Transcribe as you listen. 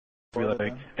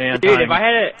Like, and dude, if I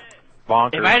had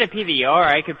a PVR,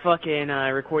 I could fucking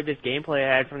record this gameplay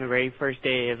I had from the very first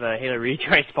day of Halo Reach,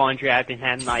 where I spawn trapped and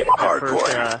had like the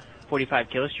first 45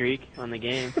 kill streak on the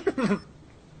game.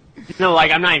 No,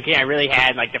 like I'm not even kidding. I really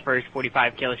had like the first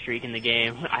 45 kill streak in the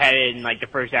game. I had it in like the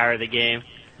first hour of the game.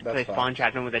 So I spawn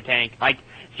trapped him with a tank. Like,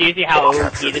 seriously, how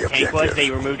OP this tank was?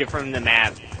 They removed it from the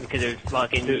map because it was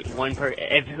fucking if it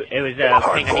was a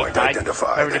tank on each side,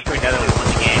 whoever destroyed the other one won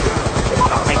the game.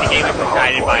 Like the game was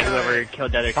decided by whoever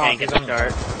killed the other tank at the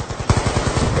start.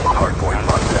 Hardpoint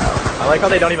locked down. I like how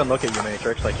they don't even look at you,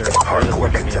 Matrix. Like you're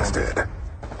hardpoint contested.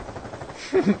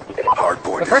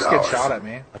 Hardpoint. The first kid shot at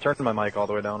me. I turned my mic all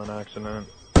the way down in accident.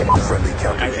 Friendly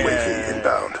counter UAV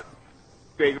inbound.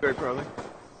 Graveyard probably.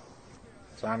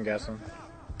 So I'm guessing.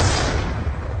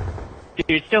 Dude,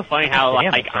 it's still funny how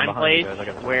like I'm played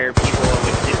where people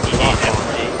with 50 days have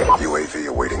played. UAV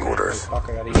awaiting orders. Fuck,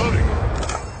 I gotta UAV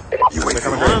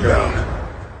inbound.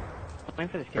 I'm waiting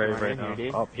for this kid to run in here,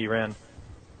 dude. Oh, he ran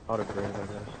out of grave, I guess.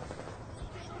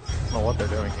 I don't know what they're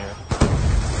doing here.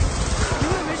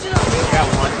 Got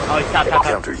one. Oh, he stopped.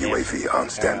 Counter UAV on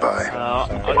standby.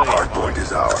 Hardpoint Hardpoint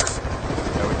is ours.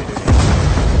 Yeah, we can do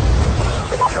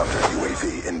Counter UAV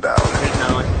inbound. There's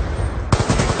another one.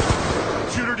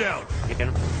 Shoot her down. Get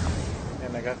him. Yeah,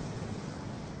 nigga.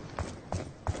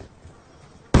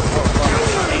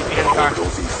 Hey, get in the car. Orbital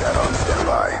VSAT on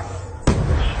standby.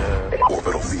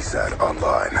 Orbital VSAT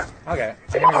online. Okay.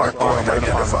 Hardpoint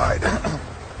identified.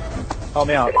 Help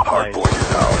me out. Hardpoint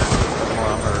is ours.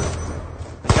 I'm hurt.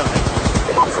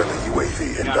 Friendly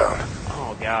UAV inbound.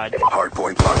 Oh god.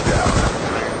 Hardpoint locked down.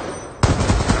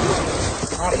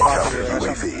 Counter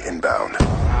UAV inbound.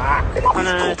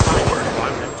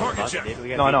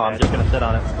 No, I'm just gonna sit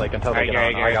on it like until they get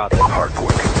on. I got this.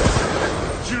 Hardpoint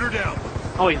contested. Shoot her down.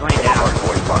 Oh, he's laying down.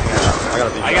 Hardpoint locked down.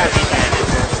 I gotta beat that.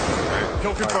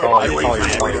 Kill confirmed.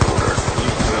 UAV awaiting orders.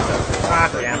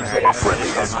 Damn it. Friendly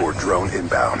escort drone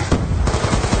inbound.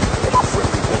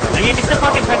 I mean, it's still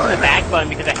fucking pressing the back button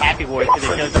because of Happy Wars because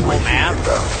it shows the whole map.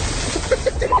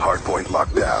 Hardpoint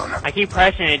locked down. I keep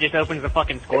pressing it, it just opens the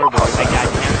fucking scoreboard. Like,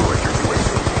 goddamn.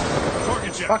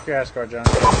 Fuck your escort, John.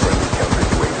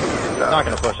 He's not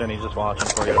gonna push in, he's just watching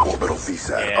for you. Orbital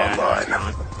VSAT online.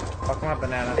 Fuck my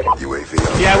banana. UAV.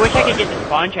 Yeah, I wish I could get the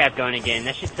spawn trap going again.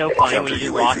 That shit's so funny when you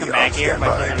just lock them back here by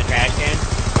sitting in the trash can.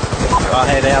 Oh,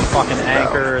 hey, they have fucking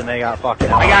anchor and they got fucking.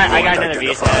 I got another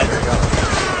VSAT.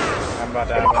 I'm about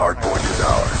to have it. Hardpoint is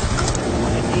ours. I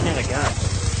need another gun. I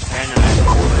got another.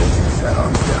 Orbital VSAT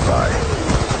on standby.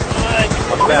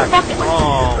 What's back?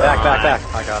 Oh, back.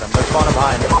 I got him. They're spawning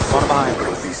behind.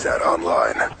 Orbital VSAT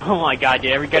online. Oh my god,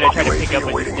 dude. Every gun I try to pick up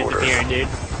was just disappearing, dude.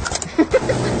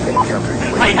 Counter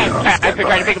UAV on I standby.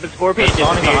 tried to pick up a scorpion, it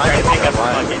disappeared. Tried to pick up a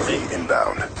fucking thing. UAV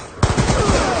inbound.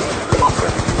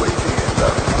 Friendly UAV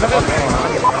inbound.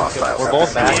 Hostiles We're have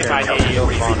both back been here. counter Still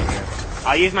UAV. spawning here.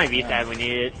 I'll use my VSAT when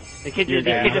needed. The kids You're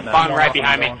just dead. spawned right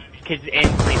behind me. Kids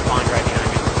instantly spawned right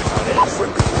behind me.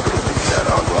 Friendly orbital VSAT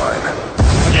online.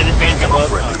 Okay, this man's gonna blow up.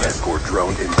 Friendly escort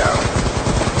drone inbound.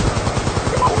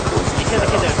 Orbital You kill the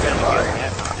kid VSAT on that's gonna standby. go. I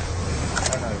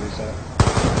don't know reset.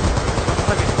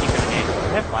 Fucking keep going in. Do I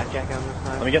have blackjack on this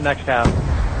time? Let me get next tab.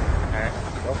 Alright.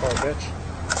 Go for it, bitch.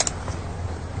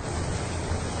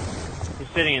 He's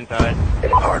sitting inside.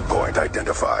 Hardpoint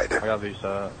identified. I got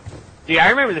VSAT. Dude, I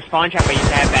remember the spawn trap I used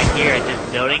to have back here at this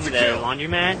building, the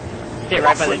laundromat. Sit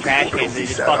right by the trash cans, they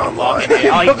just fucking walk in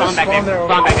there. Oh, he spawned back there.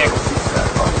 Spawned back there.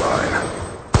 VSAT online.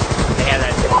 They have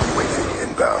that. UAV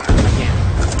inbound. I can't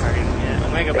target him yet. I'm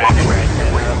gonna go back and try to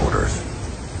Waiting orders.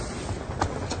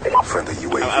 Friendly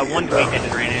UAV I wanted to wait that inbound.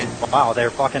 just ran in. Wow, they're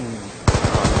fucking.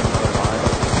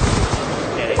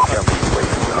 Yeah, they Counter fucking.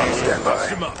 UAV on Bust standby.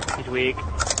 him up. He's weak.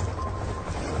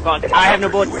 Fuck, I have no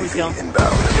bullets, please kill UAV him.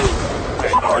 inbound.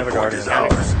 have a Hardpoint guardian. is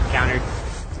ours. Countered.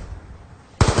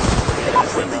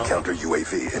 Friendly counter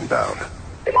UAV inbound.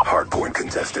 Hardpoint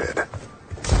contested.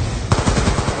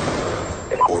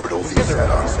 Orbital VSAT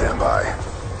on standby.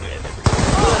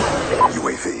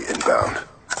 UAV inbound.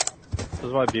 This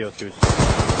is why BO2's.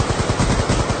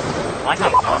 I like how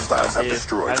Hostiles have dude.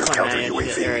 destroyed I was your going counter 2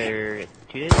 UAV.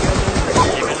 days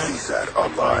Orbital ago. VSAT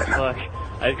online. Fuck.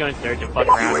 I was going to search and fuck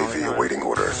around all the UAV time. awaiting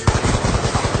orders.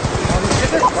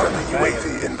 Friendly UAV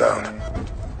inbound.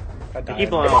 I keep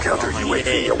blowing off Counter my UAV shit.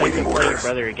 It's like awaiting playing your orders.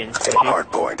 brother against you.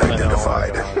 Hardpoint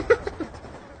identified.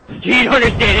 You don't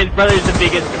understand, his brother's the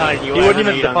biggest cunt you He ever wouldn't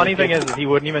even. meet The on funny this thing is, he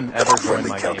wouldn't even ever join Friendly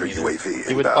my counter game. Either. UAV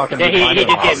He would inbound. fucking. Yeah, he find just it.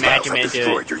 get Hostiles matching have into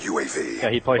destroyed it. your UAV. Yeah,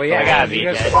 he plays. Well, I yeah, gotta you beat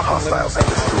guys that. fucking Hostiles have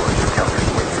destroyed your counter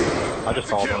UAV. I just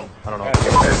called him. I don't know. Yeah, I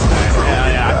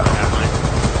have mine.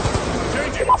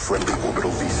 Friendly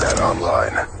orbital VSAT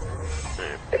online.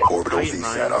 Orbital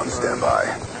VSAT on standby.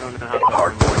 I don't know how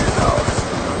Hardpoint is ours.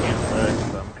 but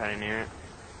I'm kind of near it.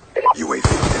 UAV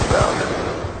inbound.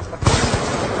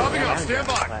 Coming up, stand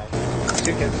by.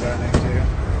 2 kids running too.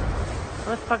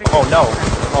 Let's fucking. Oh no!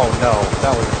 Oh no!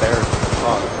 That was theirs.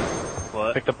 Fuck.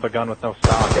 What? Picked up a gun with no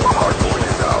stock. Hardpoint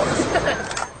is ours.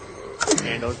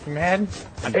 Handled. Man,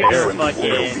 I'm Picked up there. Friendly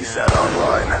orbital fucking. VSAT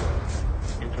online.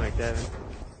 M27.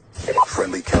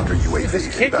 Friendly counter UAV this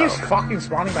kid keeps inbound. fucking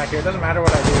spawning back here. It doesn't matter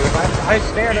what I do. If I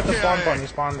stared at the spawn point, he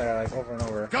spawned there like over and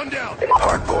over. Gun down.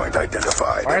 Hardpoint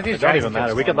identified. Why are these It don't dragon even kids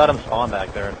matter. We could spawning? let him spawn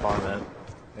back there and farm it.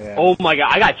 Yeah. Oh my god,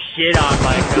 I got shit on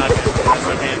by a shotgun.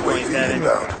 UAV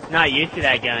inbound. Not used to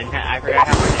that gun. I forgot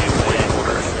how to do it.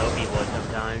 Kill people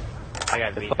sometimes. I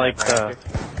got beat It's like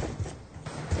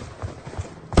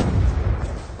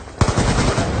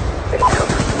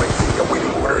Counter UAV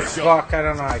awaiting orders. Fuck, I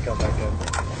don't know how I killed that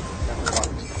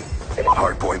kid.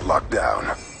 Hardpoint locked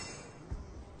down.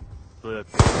 Look.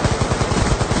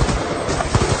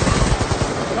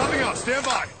 Coming up, stand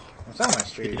by. It's on my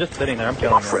street. He's just sitting there. I'm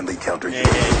killing him. Friendly counter Yeah,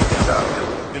 UAV yeah,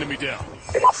 inbound. Enemy down.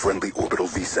 Friendly orbital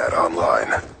VSAT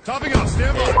online. Topping up,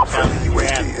 stand by. Friendly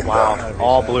UAV Wow. inbound.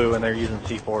 All blue and they're using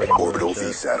C4s. and Orbital shit.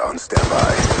 VSAT on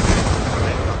standby.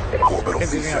 Orbital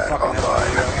Kid's using a VSAT fucking SMG. online.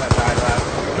 I'm gonna die to that.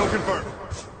 Kill confirmed.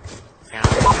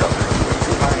 Counter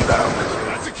UAV inbound.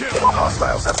 That's a kill.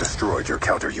 Hostiles have destroyed your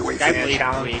counter Guy UAV. bleed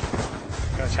challenge. me.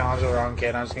 I'm gonna challenge the wrong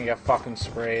kid. I'm just gonna get fucking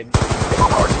sprayed.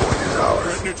 Hardpoint is ours.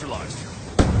 Threat neutralized.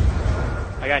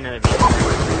 I got another beat.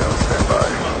 UAV on standby.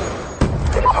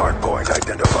 Hardpoint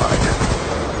identified.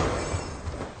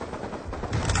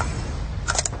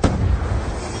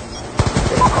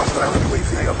 Hostile UAV God,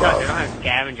 they don't above. have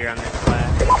scavenger on this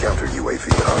class. Counter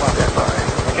UAV on standby. I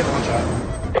kid one shot.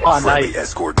 Oh, Friendly nice.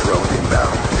 escort drone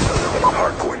inbound.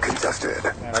 Hardpoint contested.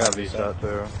 I got V-shot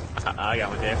too. I got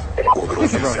one there. Orbital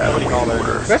VSAT Nobody called awaiting it.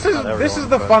 orders. This is Not this is everyone,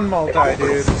 the but- fun multi,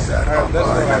 dude. VSAT Alright, this is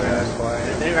what online. I'm gonna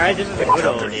play. Right, this is a good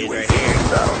old Counter dude UAV right here.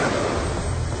 inbound.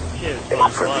 Shit, it's fun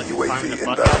as Friendly fuck. UAV Farming the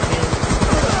fuck inbound. out of here.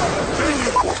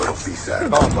 Orbital VSAT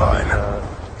Oh, online.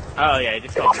 Oh yeah,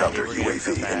 just call me. Counter We're gonna UAV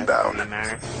go fast. inbound. Doesn't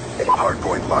matter.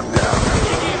 Hardpoint locked down.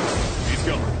 He's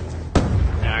going.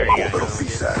 I already got Orbital it.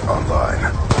 VSAT online.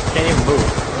 Can't even move.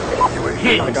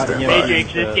 UAV on got the standby.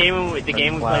 Matrix, the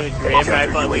game we played was great, but I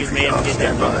thought we made him get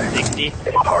that level 60.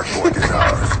 Hardpoint is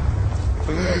ours.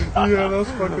 Yeah, that was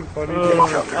fucking funny.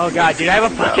 Oh god, dude, I have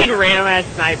a fucking random ass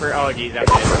sniper. Oh jeez, I'm dead.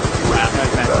 Wow, that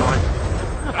was bad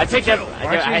one. I picked up, I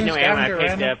had no ammo, I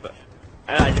picked up,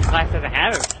 the class doesn't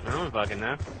have it. I don't fucking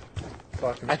know. I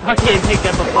fucking picked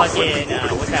up a fucking,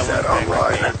 what's that one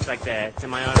crack? It's like the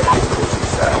semi-auto.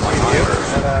 VSAT awaiting orders.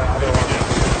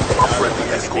 Friendly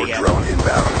escort drone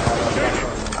inbound.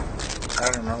 I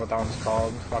don't remember what that one's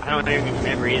called. I don't even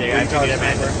remember either. I picked it up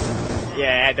at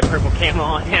yeah, I had the purple camo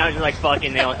on, and I was just like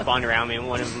fucking, they all spawned around me, and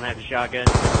one of them had a shotgun.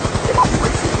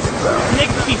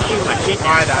 Niggas keep shooting my shit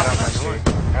I down. died on my street. I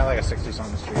had like a 60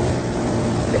 on the street.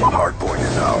 Hardpoint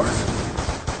is ours.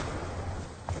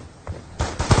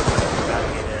 About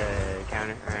to get a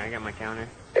counter. Alright, I got my counter.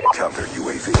 Counter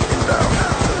UAV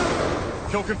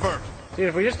inbound. Kill confirmed. Dude,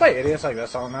 if we just play idiots like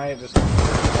this all night, just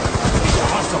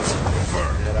Hostiles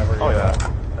confirmed. whatever. Oh yeah.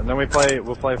 And then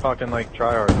we'll play fucking like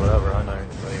tryhards, whatever. I know. Like,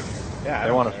 Yeah.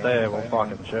 they want to stay, we'll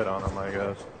fucking shit on them, I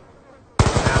guess.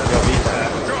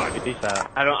 VSAT.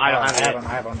 I don't I have it.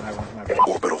 have one. My bad.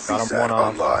 Orbital Got him VSAT one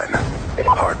off. online.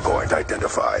 Hardpoint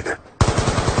identified.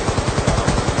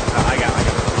 I got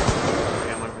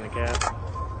one from the cat.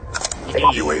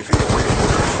 UAV awaiting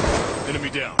orders. Enemy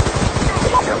down.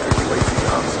 Counter UAV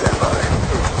on standby.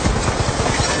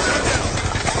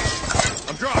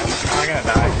 I'm dropped. I'm gonna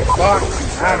die. Fuck.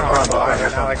 I don't know how I'm alive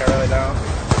right now, like I really don't.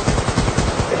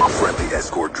 Friendly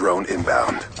escort drone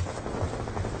inbound.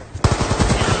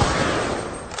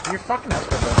 You fucking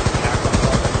asshole.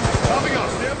 Topping up,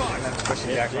 stand by. And then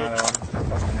pushing back my other one.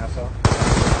 Fucking asshole.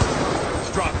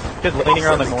 It's dropped. Kid's leaning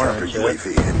around the Friendly corner counter and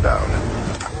shit. UAV inbound.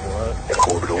 What?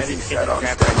 Orbital Yeah, these VSAT kids on are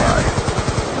trapped. standby.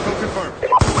 Kill confirmed.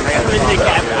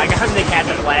 I got him in the cat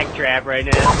flag trap right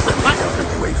now. Counter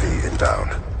UAV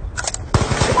inbound.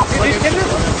 Dude, these kids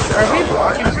are we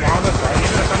blocking spawn with flames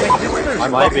or something? These kids are I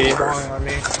might be. spawning on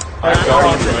me. Our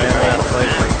guardians ran out of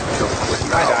place.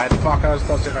 I died. Fuck, I was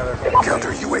close to another fucking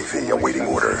Counter UAV awaiting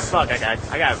orders. Fuck, I died.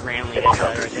 I got randomly hit Counter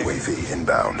right there. UAV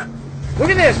inbound. Look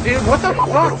at this, dude. What the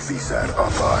Orbital fuck? VSAT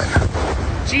online.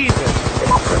 Jesus.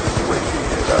 Friendly UAV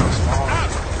inbound.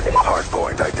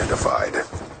 Hardpoint identified.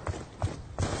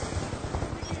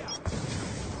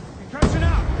 Crashing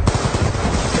out.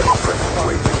 Friendly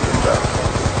UAV inbound.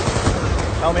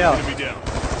 Help me out. Enemy down.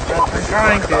 I'm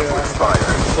trying to. About to I'm expire.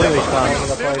 Completely all over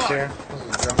stunned. the place here. This is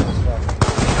drunk as fuck.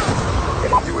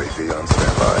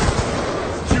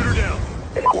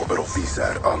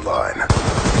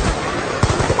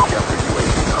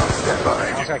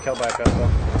 got killed by a pistol.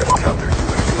 Counter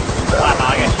UAV Wow, inbound.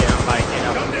 I got shit on bike,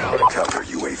 Counter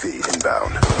UAV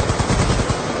inbound.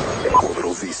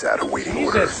 Orbital VSAT awaiting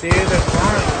Jesus, orders. dude, they're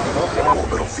flying.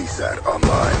 Orbital VSAT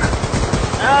online.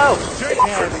 Oh!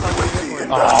 Friendly UAV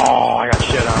inbound. Oh, I got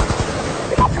shit on.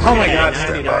 Oh my Yeah, god, I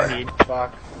dude. need, I need.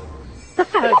 Fuck.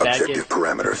 Bad Objective kid.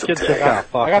 parameters Kid's just obtained. got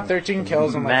fucking I got 13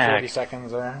 kills in like smacked. 30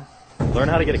 seconds there. Learn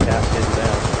how to get a cascade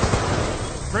down.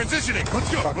 Transitioning.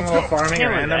 Let's go. Fucking Let's little go. farming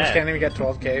Can't randoms that. can't even get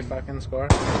 12k fucking score.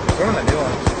 It's one of the new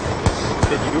ones.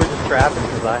 Dude, you were just trapping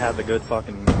because I had the good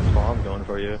fucking spawn going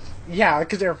for you. Yeah,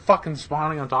 because they're fucking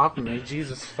spawning on top of me.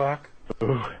 Jesus fuck.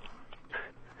 Ooh.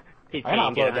 He I gotta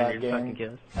can't get upload that 100 fucking game.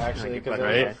 kills. Actually, because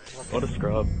Right? What a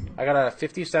scrub. I got a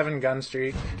 57 gun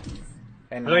streak.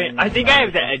 And I think I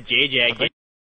have a JJ.